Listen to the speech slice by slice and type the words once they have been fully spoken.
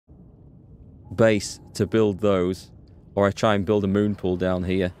base to build those, or I try and build a moon pool down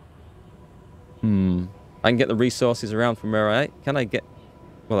here. I can get the resources around from where I... Can I get...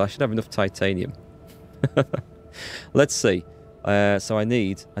 Well, I should have enough titanium. Let's see. So I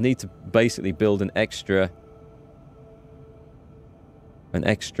need to basically build an extra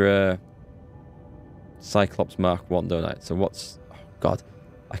Cyclops Mark 1, don't I? So what's... Oh, God.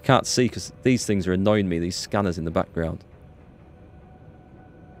 I can't see because these things are annoying me, these scanners in the background.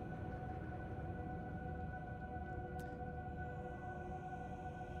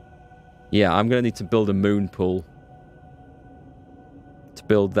 Yeah, I'm going to need to build a moon pool to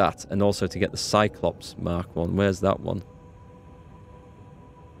build that, and also to get the Cyclops Mark 1. Where's that one?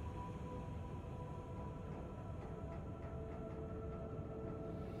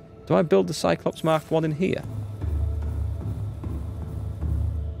 Do I build the Cyclops Mark 1 in here?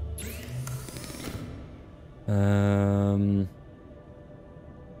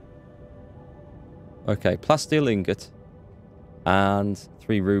 Okay, plasteel ingot and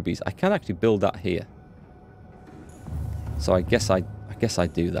 3 rubies. I can actually build that here. So I guess I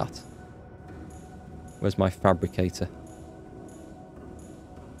do that. Where's my fabricator?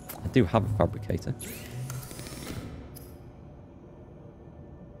 I do have a fabricator.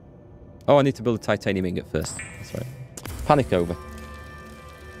 Oh, I need to build a titanium ingot first. That's right. Panic over.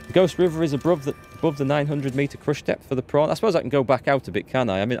 The Ghost River is above the 900-meter crush depth for the prawn. I suppose I can go back out a bit, can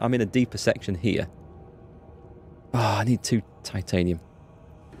I? I'm in a deeper section here. Oh, I need 2 titanium.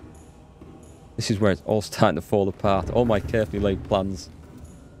 This is where it's all starting to fall apart. All my carefully laid plans.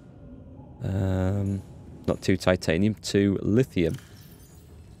 Not 2 titanium, 2 lithium.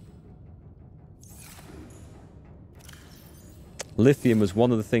 Lithium was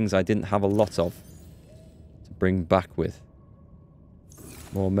one of the things I didn't have a lot of to bring back with.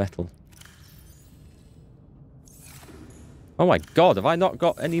 More metal. Oh my God, have I not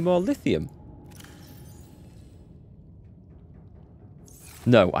got any more lithium?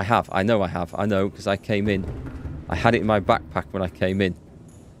 No, I have. I know I have. I know, because I came in. I had it in my backpack when I came in.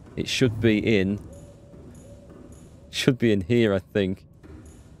 It should be in... Should be in here, I think.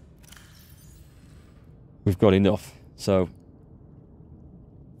 We've got enough. So...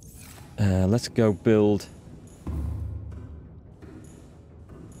 let's go build...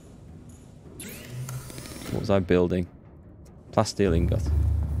 What was I building? Plasteel ingot.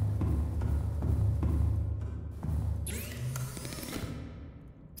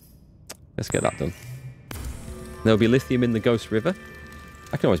 Let's get that done. There'll be lithium in the Ghost River.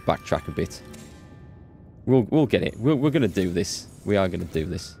 I can always backtrack a bit. We'll get it. We're going to do this. We are going to do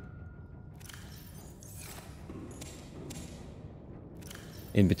this.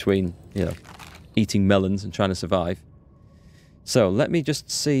 In between, you know, eating melons and trying to survive. So, let me just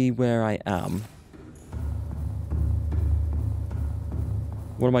see where I am.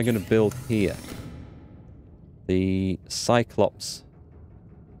 What am I going to build here? The Cyclops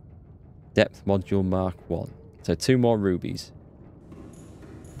Depth Module Mark 1. So 2 more rubies.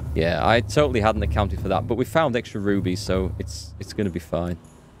 Yeah, I totally hadn't accounted for that, but we found extra rubies, so it's going to be fine.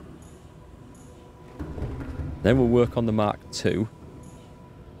 Then we'll work on the Mark 2.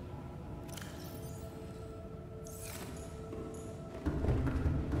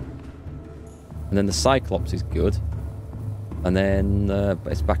 And then the Cyclops is good. And then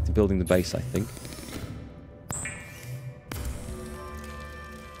it's back to building the base, I think.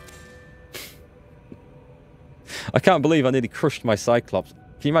 I can't believe I nearly crushed my Cyclops.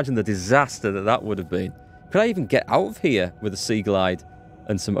 Can you imagine the disaster that would have been? Could I even get out of here with a Sea Glide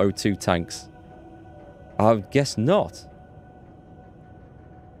and some O2 tanks? I would guess not.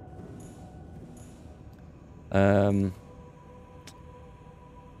 I'm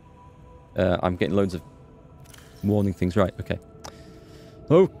getting loads of warning things. Right, okay.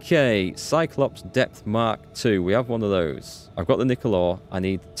 Okay, Cyclops Depth Mark 2. We have one of those. I've got the nickel ore. I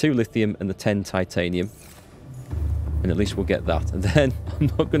need 2 lithium and the 10 titanium. And at least we'll get that. And then I'm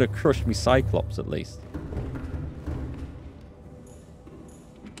not going to crush me Cyclops, at least.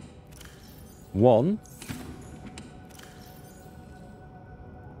 1.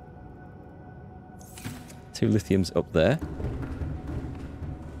 Two lithiums up there.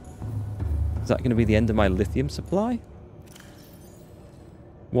 Is that going to be the end of my lithium supply?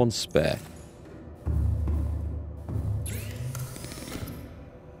 1 spare.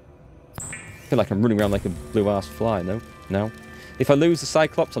 I feel like I'm running around like a blue-ass fly, no? No. If I lose the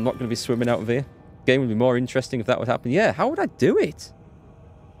Cyclops, I'm not going to be swimming out of here. The game would be more interesting if that would happen. Yeah, how would I do it?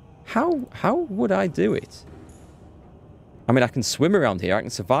 How would I do it? I mean, I can swim around here. I can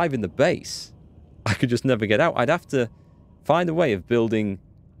survive in the base. I could just never get out. I'd have to find a way of building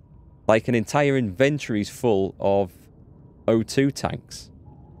like an entire inventories full of O2 tanks.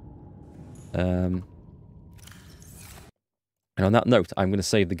 And on that note, I'm going to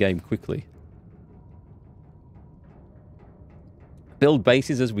save the game quickly. Build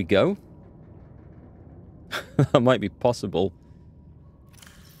bases as we go. That might be possible.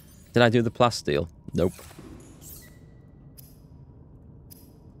 Did I do the plasteel? Nope.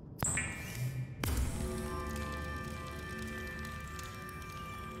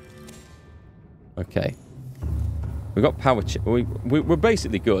 Okay. We've got power... We're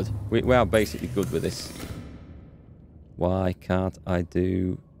basically good. We are basically good with this. Why can't I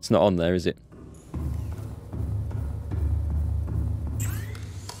do... It's not on there, is it?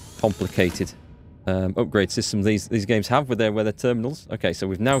 Complicated. Upgrade system these games have with their terminals. Okay, so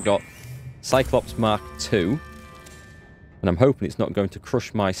we've now got Cyclops Mark II. And I'm hoping it's not going to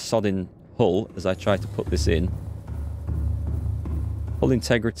crush my sodding hull as I try to put this in. Hull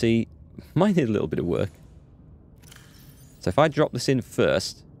integrity might need a little bit of work. So if I drop this in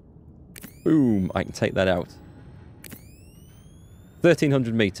first, boom, I can take that out.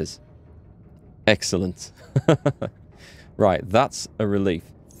 1,300 meters. Excellent. Right, that's a relief.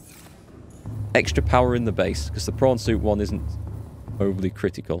 Extra power in the base, because the prawn suit one isn't overly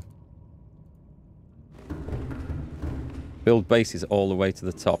critical. Build bases all the way to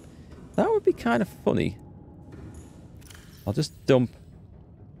the top. That would be kind of funny. I'll just dump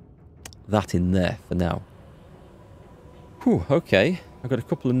that in there for now. Whew, okay. I've got a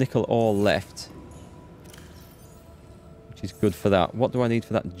couple of nickel ore left, which is good for that. What do I need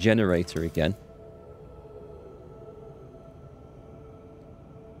for that generator again?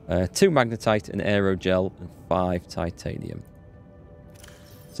 2 magnetite, an aerogel, and 5 titanium.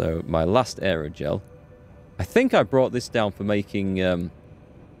 So my last aerogel. I think I brought this down for making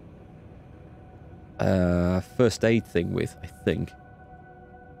first aid thing with, I think.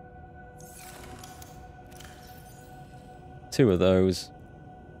 2 of those.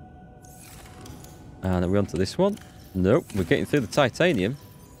 And are we on to this one? Nope, we're getting through the titanium.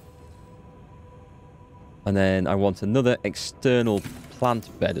 And then I want another external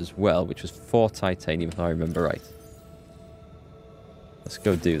plant bed as well, which was 4 titanium if I remember right. Let's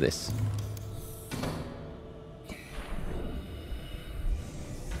go do this.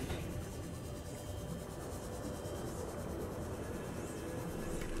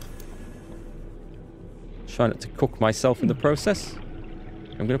 Try not to cook myself in the process.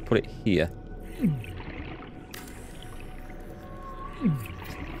 I'm going to put it here.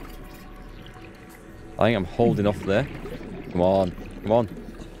 I think I'm holding off there. Come on. Come on.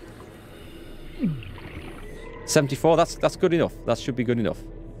 74, that's good enough. That should be good enough.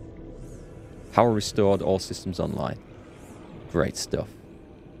 Power restored, all systems online. Great stuff.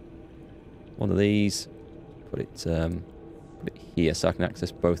 One of these. Put it here so I can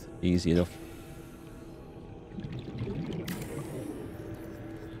access both easy enough.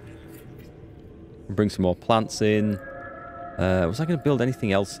 Bring some more plants in. Was I going to build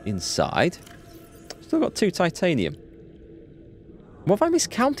anything else inside? Still got 2 titanium. What have I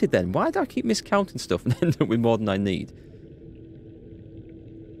miscounted then? Why do I keep miscounting stuff and end up with more than I need?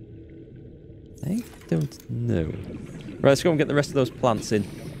 I don't know. Right, let's go and get the rest of those plants in.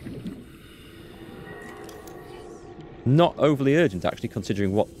 Not overly urgent, actually,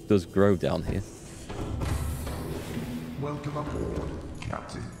 considering what does grow down here. Welcome aboard,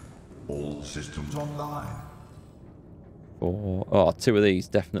 Captain. All systems online. 4. Oh, 2 of these,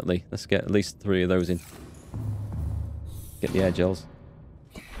 definitely. Let's get at least 3 of those in. Get the air gels.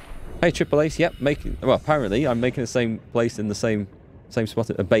 Hey, Triple Ace, yep, well, apparently I'm making the same place in the same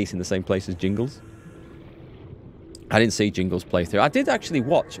spot, a base in the same place as Jingles. I didn't see Jingles playthrough. I did actually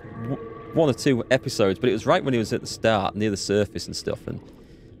watch 1 or 2 episodes, but it was right when he was at the start, near the surface and stuff, and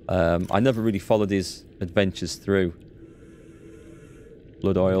I never really followed his adventures through.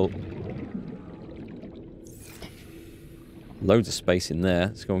 Blood oil. Loads of space in there.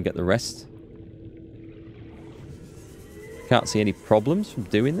 Let's go and get the rest. Can't see any problems from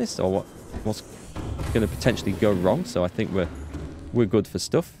doing this or what's going to potentially go wrong, so I think we're good for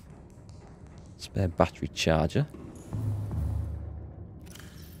stuff. Spare battery charger.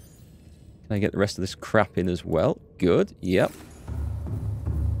 Can I get the rest of this crap in as well? Good, yep.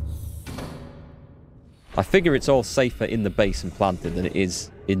 I figure it's all safer in the base and planted than it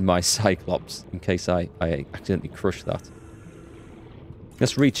is in my Cyclops, in case I accidentally crush that.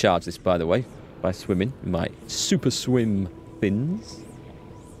 Let's recharge this, by the way, by swimming with my super swim fins.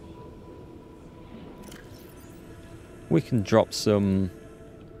 We can drop some...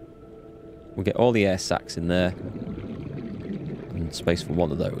 We'll get all the air sacs in there. And space for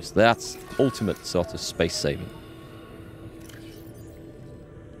 1 of those. That's ultimate sort of space saving.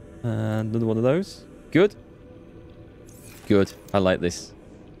 And another one of those. Good. Good. I like this.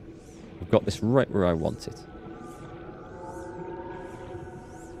 I've got this right where I want it.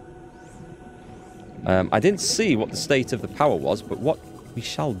 I didn't see what the state of the power was, but what we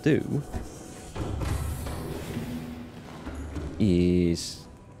shall do is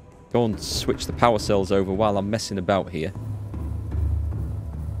go and switch the power cells over while I'm messing about here.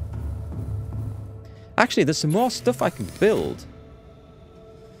 Actually, there's some more stuff I can build.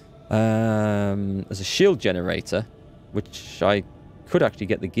 There's a shield generator, which I could actually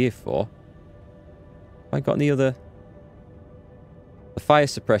get the gear for. Have I got any other... The fire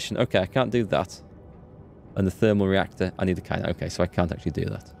suppression. Okay, I can't do that. And the thermal reactor, I need the kind. Okay, so I can't actually do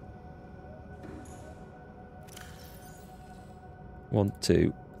that. 1,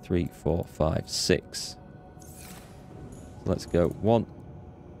 2, 3, 4, 5, 6. So let's go 1,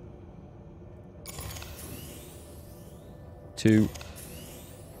 2,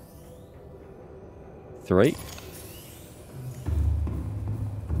 3.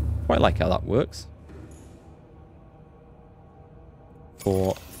 Quite like how that works.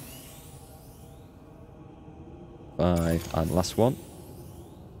 4, 5, and last one.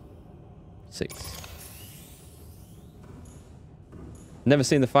 6. Never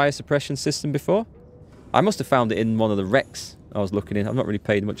seen the fire suppression system before. I must have found it in one of the wrecks I was looking in. I've not really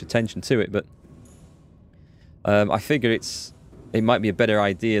paid much attention to it, but I figure it might be a better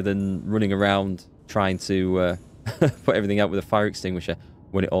idea than running around trying to put everything out with a fire extinguisher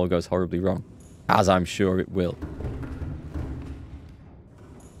when it all goes horribly wrong, as I'm sure it will.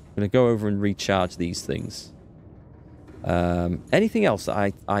 I'm going to go over and recharge these things. Anything else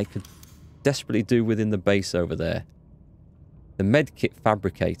that I could desperately do within the base over there? The medkit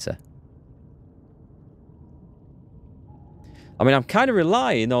fabricator. I mean, I'm kind of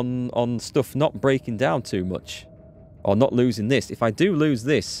relying on stuff not breaking down too much. Or not losing this. If I do lose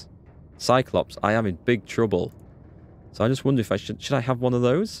this Cyclops, I am in big trouble. So I just wonder if I should I have one of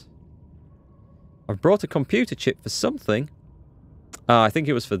those? I've brought a computer chip for something. I think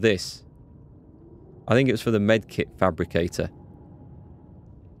it was for this. I think it was for the medkit fabricator.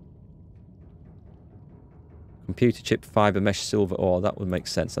 Computer chip, fiber mesh, silver ore. That would make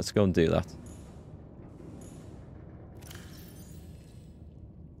sense. Let's go and do that.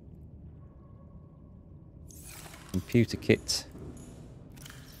 Computer kit,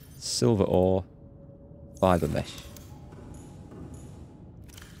 silver ore, fiber mesh.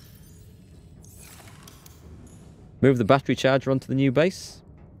 Move the battery charger onto the new base.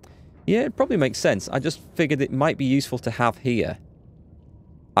 Yeah, it probably makes sense. I just figured it might be useful to have here.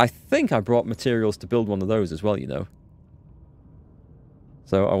 I think I brought materials to build one of those as well, you know.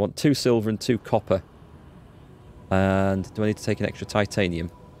 So I want 2 silver and 2 copper. And do I need to take an extra titanium?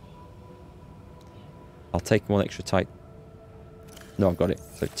 I'll take 1 extra No, I've got it.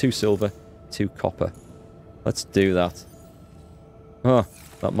 So 2 silver, 2 copper. Let's do that. Oh,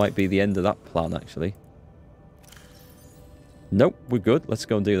 that might be the end of that plan, actually. Nope, we're good. Let's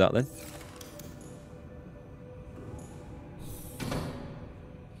go and do that then.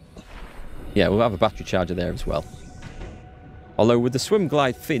 Yeah, we'll have a battery charger there as well. Although with the swim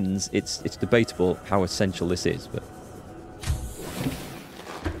glide fins, it's debatable how essential this is, but...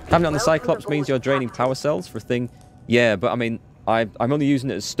 Having it on the Cyclops means you're draining power cells for a thing. Yeah, but I mean, I'm only using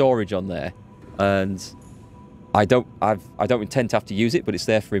it as storage on there, and I don't intend to have to use it, but it's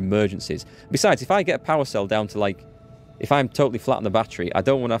there for emergencies. Besides, if I get a power cell down to like, if I'm totally flat on the battery, I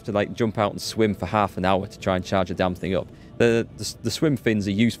don't want to have to like jump out and swim for half an hour to try and charge the damn thing up. The swim fins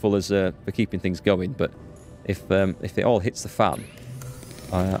are useful as for keeping things going, but if it all hits the fan,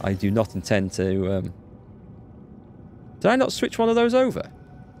 I do not intend to. Did I not switch one of those over?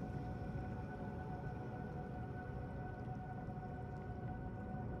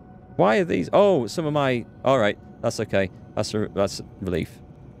 Why are these? Oh, some of my... Alright, that's okay. That's a relief.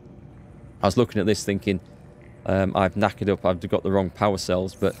 I was looking at this thinking, I've knackered up, I've got the wrong power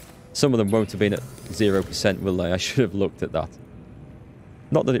cells, but some of them won't have been at 0%, will they? I should have looked at that.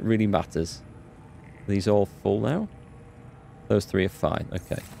 Not that it really matters. Are these all full now? Those 3 are fine.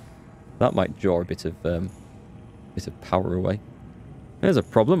 Okay. That might draw a bit of power away. There's a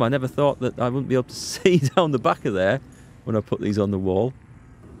problem. I never thought that I wouldn't be able to see down the back of there when I put these on the wall.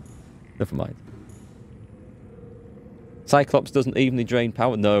 Never mind. Cyclops doesn't evenly drain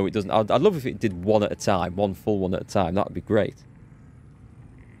power? No, it doesn't. I'd love if it did one at a time. One full one at a time. That would be great.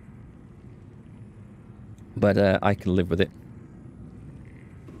 But I can live with it.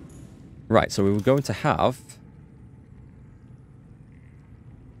 Right, so we were going to have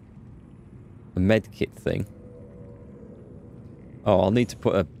a med kit thing. Oh, I'll need to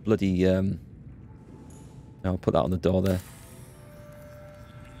put a bloody... I'll put that on the door there.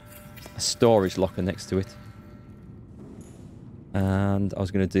 A storage locker next to it. And I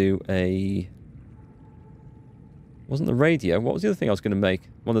was going to do a... Wasn't the radio? What was the other thing I was going to make?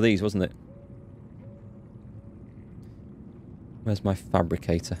 One of these, wasn't it? Where's my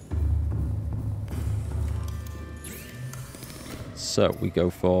fabricator? So, we go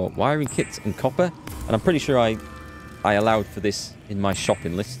for wiring kits and copper. And I'm pretty sure I allowed for this in my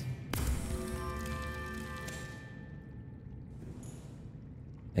shopping list.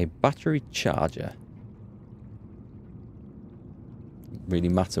 A battery charger. Doesn't really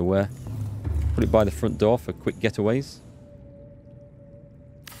matter where. Put it by the front door for quick getaways.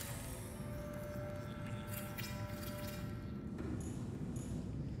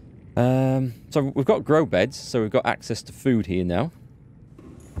 So we've got grow beds, so we've got access to food here now.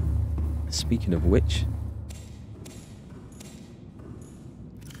 Speaking of which...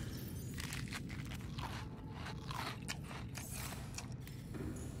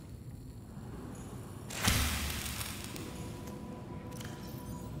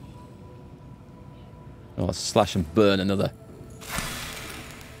 Oh, let's slash and burn another.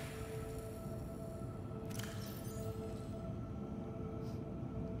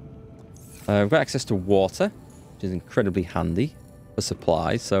 We've got access to water, which is incredibly handy for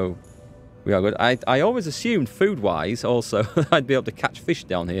supplies, so we are good. I always assumed, food-wise, also, I'd be able to catch fish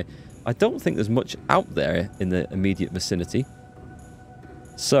down here. I don't think there's much out there in the immediate vicinity.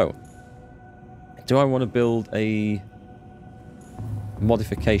 So, do I want to build a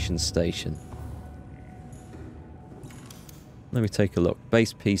modification station? Let me take a look.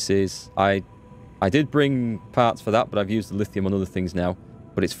 Base pieces. I did bring parts for that, but I've used the lithium on other things now.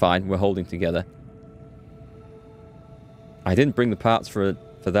 But it's fine. We're holding together. I didn't bring the parts for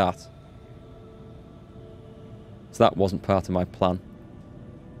that. So that wasn't part of my plan.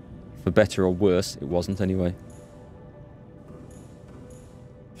 For better or worse, it wasn't anyway.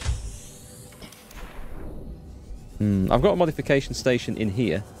 I've got a modification station in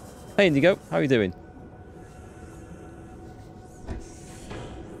here. Hey Indigo, how are you doing?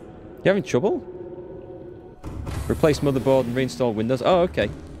 You having trouble? Replace motherboard and reinstall Windows. Oh, okay.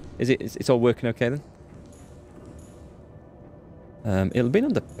 It's all working okay then? It'll be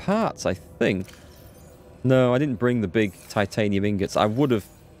under parts, I think. No, I didn't bring the big titanium ingots. I'm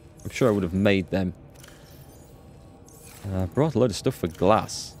sure I would have made them. I brought a load of stuff for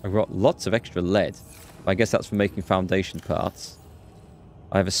glass. I brought lots of extra lead. I guess that's for making foundation parts.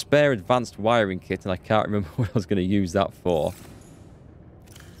 I have a spare advanced wiring kit, and I can't remember what I was going to use that for.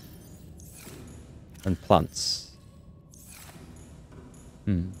 And plants.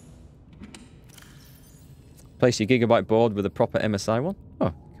 Place your gigabyte board with a proper MSI one.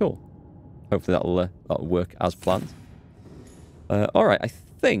 Oh, cool. Hopefully that'll work as planned. Alright, I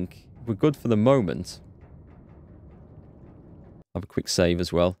think we're good for the moment. Have a quick save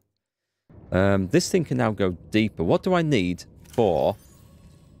as well. This thing can now go deeper. What do I need for...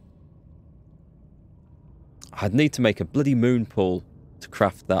 I'd need to make a bloody moon pool to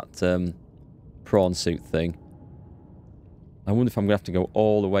craft that prawn suit thing. I wonder if I'm going to have to go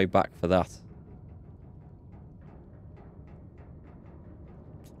all the way back for that.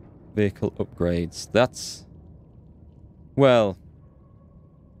 Vehicle upgrades. That's... Well...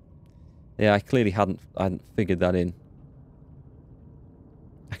 Yeah, I clearly hadn't figured that in.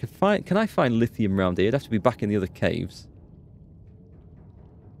 I could find... Can I find lithium around here? It'd have to be back in the other caves.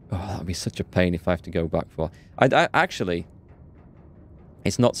 Oh, that would be such a pain if I have to go back for... I actually...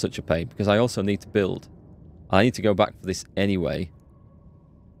 It's not such a pain, because I also need to build. I need to go back for this anyway.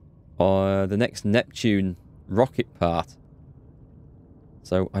 The next Neptune rocket part.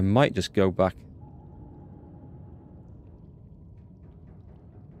 So I might just go back.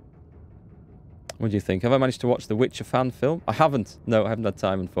 What do you think? Have I managed to watch the Witcher fan film? I haven't. No, I haven't had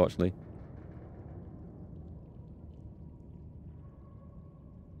time, unfortunately.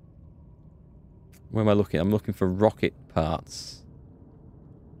 Where am I looking? I'm looking for rocket parts.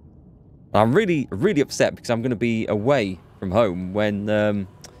 I'm really, really upset because I'm going to be away from home when the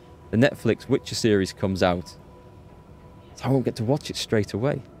Netflix Witcher series comes out. So I won't get to watch it straight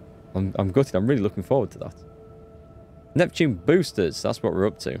away. I'm gutted. I'm really looking forward to that. Neptune boosters. That's what we're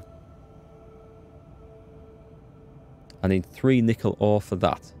up to. I need 3 nickel ore for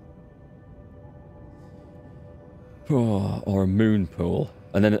that. Oh, or a moon pool.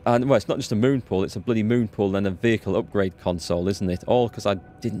 And then, well, it's not just a moon pool, it's a bloody moon pool and a vehicle upgrade console, isn't it? All because I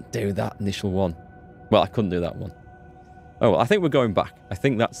didn't do that initial one. Well, I couldn't do that one. Oh, well, I think we're going back. I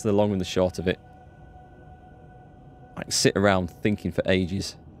think that's the long and the short of it. I can sit around thinking for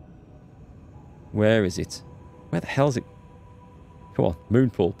ages. Where is it? Where the hell is it? Come on, moon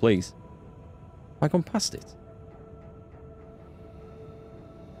pool, please. Have I gone past it?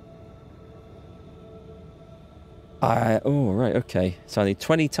 Oh, right, okay. So I need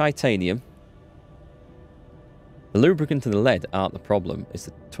 20 titanium. The lubricant and the lead aren't the problem. It's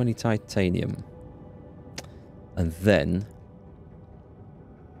the 20 titanium. And then...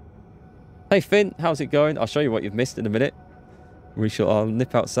 Hey, Finn, how's it going? I'll show you what you've missed in a minute. I'll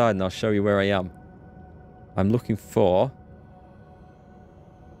nip outside and I'll show you where I am. I'm looking for...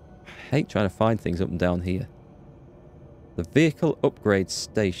 I hate trying to find things up and down here. The vehicle upgrade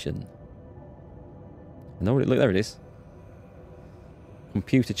station. I know what it... Look, there it is.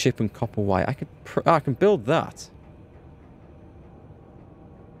 Computer chip and copper wire. I can build that.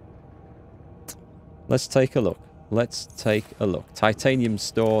 Let's take a look. Let's take a look. Titanium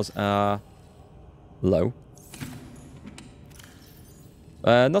stores are low.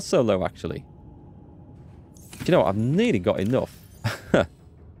 Not so low, actually. Do you know what? I've nearly got enough.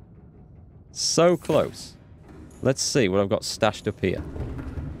 So close. Let's see what I've got stashed up here.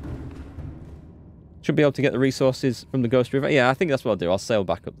 Should be able to get the resources from the Ghost River. Yeah, I think that's what I'll do. I'll sail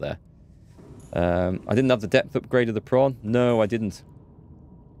back up there. I didn't have the depth upgrade of the prawn. No, I didn't.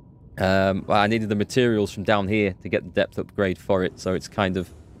 I needed the materials from down here to get the depth upgrade for it. So it's kind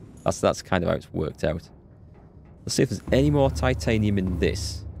of... That's kind of how it's worked out. Let's see if there's any more titanium in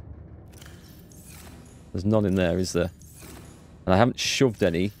this. There's none in there, is there? And I haven't shoved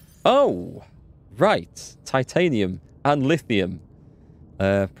any. Oh! Right. Titanium and lithium.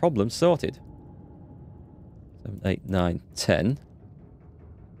 Problem sorted. 7, 8, 9, 10.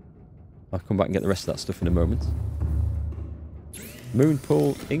 I'll come back and get the rest of that stuff in a moment. Moon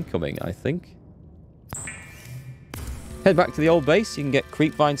pool incoming, I think. Head back to the old base. You can get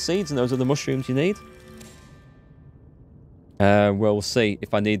creepvine seeds and those are the mushrooms you need. Well, we'll see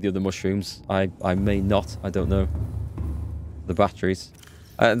if I need the other mushrooms. I may not. I don't know. The batteries.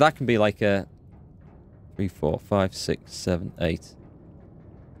 That can be like a 3, 4, 5, 6, 7, 8.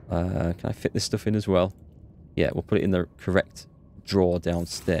 Can I fit this stuff in as well? Yeah, we'll put it in the correct drawer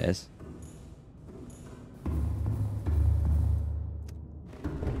downstairs.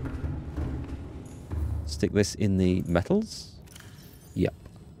 Stick this in the metals. Yep.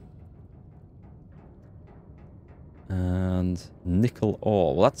 And nickel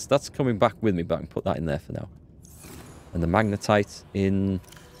ore. Well, that's coming back with me, but I can put that in there for now. And the magnetite in...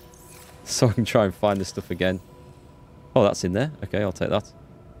 So I can try and find this stuff again. Oh, that's in there. Okay, I'll take that.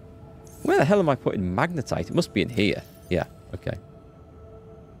 Where the hell am I putting magnetite? It must be in here. Yeah, okay.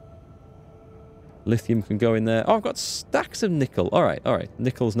 Lithium can go in there. Oh, I've got stacks of nickel. All right, all right.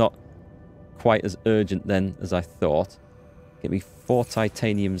 Nickel's not quite as urgent then as I thought. Get me 4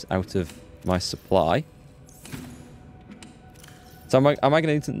 titaniums out of my supply. So am I going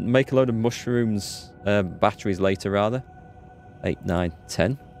to need to make a load of mushrooms, batteries later rather? 8, 9,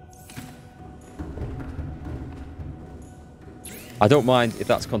 10. I don't mind if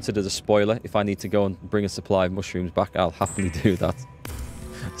that's considered a spoiler. If I need to go and bring a supply of mushrooms back, I'll happily do that.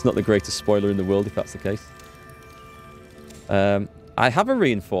 It's not the greatest spoiler in the world if that's the case. I have a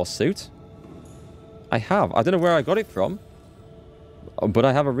reinforced suit. I have. I don't know where I got it from. But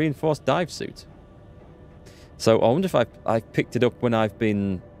I have a reinforced dive suit. So I wonder if I've picked it up when I've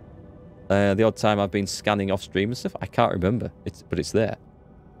been... the odd time I've been scanning off stream and stuff. I can't remember. But it's there.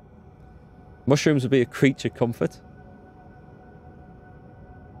 Mushrooms would be a creature comfort.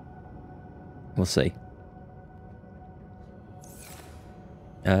 We'll see.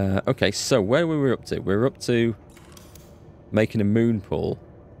 Okay, so where were we up to? We're up to making a moon pool.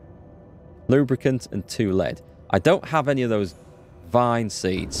 Lubricant and 2 lead. I don't have any of those vine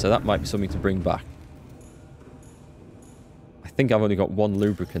seeds, so that might be something to bring back. I think I've only got 1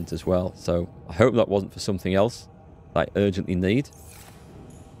 lubricant as well, so I hope that wasn't for something else that I urgently need.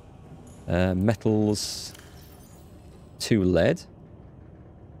 Metals, 2 lead.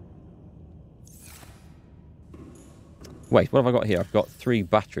 Wait, what have I got here? I've got 3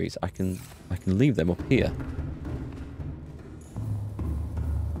 batteries. I can leave them up here.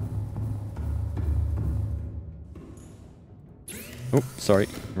 Oh, sorry,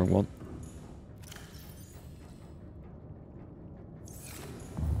 wrong one.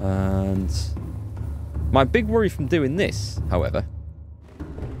 And my big worry from doing this, however,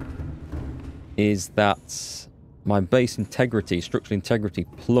 is that my base integrity, structural integrity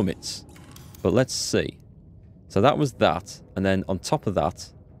plummets. But let's see. So that was that, and then on top of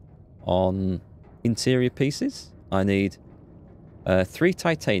that, on interior pieces, I need 3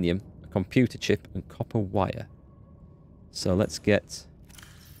 titanium, a computer chip, and copper wire. So let's get...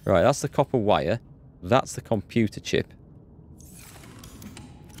 Right, that's the copper wire. That's the computer chip.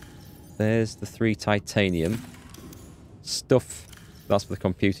 There's the 3 titanium. Stuff. That's for the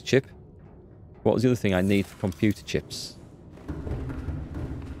computer chip. What was the other thing I need for computer chips?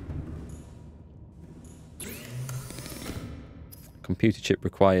 computer chip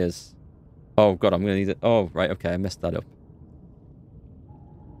requires... Oh, God, I'm going to need it. Oh, right, okay, I messed that up.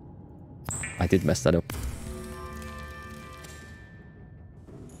 I did mess that up.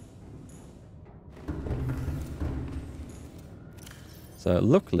 So,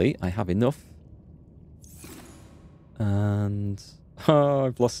 luckily, I have enough. And... Oh,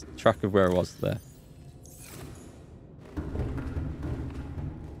 I've lost track of where I was there.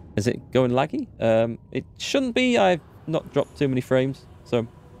 Is it going laggy? It shouldn't be. I've not dropped too many frames. So,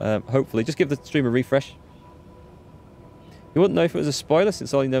 hopefully, just give the stream a refresh. You wouldn't know if it was a spoiler,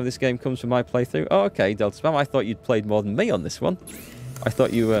 since all you know of this game comes from my playthrough. Oh, okay, Delta Spam. I thought you'd played more than me on this one. I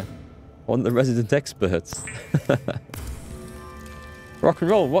thought you were one of the resident experts. Rock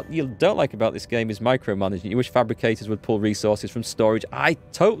and roll. What you don't like about this game is micromanagement. You wish fabricators would pull resources from storage. I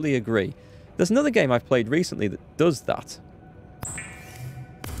totally agree. There's another game I've played recently that does that.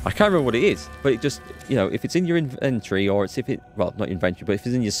 I can't remember what it is, but it just, you know, if it's in your inventory, or it's if it, well, not inventory, but if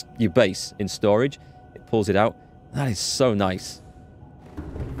it's in your base in storage, it pulls it out. That is so nice.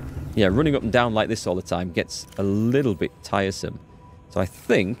 Yeah, running up and down like this all the time gets a little bit tiresome. So I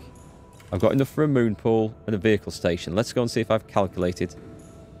think I've got enough for a moon pool and a vehicle station. Let's go and see if I've calculated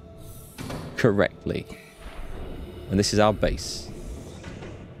correctly. And this is our base.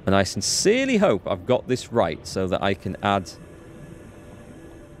 And I sincerely hope I've got this right so that I can add...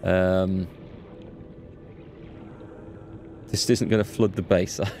 this isn't going to flood the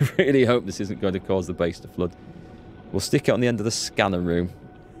base. I really hope this isn't going to cause the base to flood. We'll stick it on the end of the scanner room.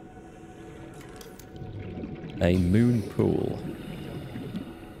 A moon pool.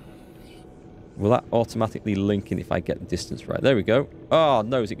 Will that automatically link in if I get the distance right? There we go. Oh,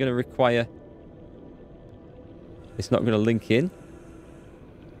 no. Is it going to require... It's not going to link in?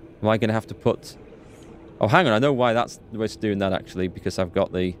 Am I going to have to put... Oh, hang on. I know why that's the way it's doing that, actually. Because I've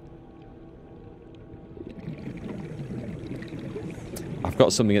got the... I've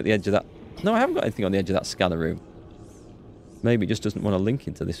got something at the edge of that... No, I haven't got anything on the edge of that scanner room. Maybe it just doesn't want to link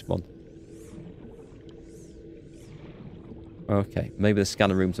into this one. Okay. Maybe the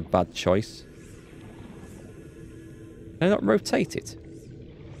scanner room's a bad choice. Can I not rotate it?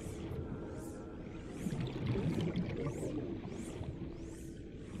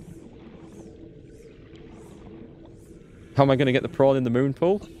 How am I going to get the prawn in the moon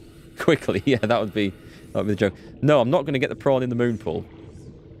pool? Quickly, yeah, that would be the joke. No, I'm not going to get the prawn in the moon pool.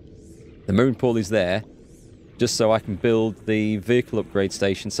 The moon pool is there just so I can build the vehicle upgrade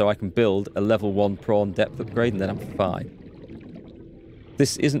station, so I can build a level 1 prawn depth upgrade, and then I'm fine.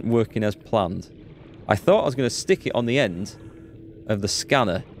 This isn't working as planned. I thought I was going to stick it on the end of the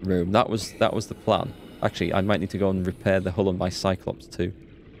scanner room. That was the plan. Actually, I might need to go and repair the hull on my Cyclops too.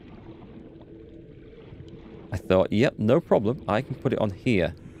 I thought, yep, no problem. I can put it on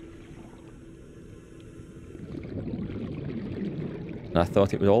here. And I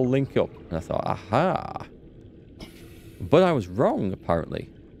thought it would all link up. And I thought, aha. But I was wrong, apparently.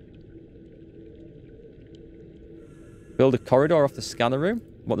 Build a corridor off the scanner room?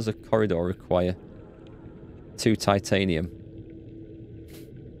 What does a corridor require? 2 titanium.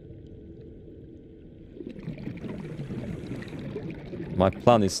 My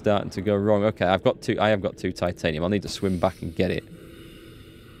plan is starting to go wrong. Okay, I have got 2 titanium. I'll need to swim back and get it.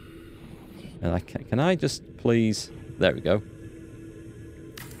 And can I just please... There we go.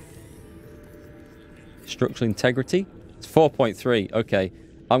 Structural integrity. It's 4.3. Okay.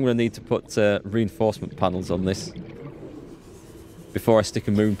 I'm going to need to put reinforcement panels on this before I stick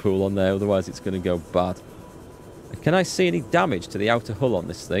a moon pool on there. Otherwise, it's going to go bad. Can I see any damage to the outer hull on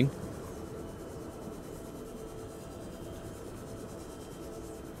this thing?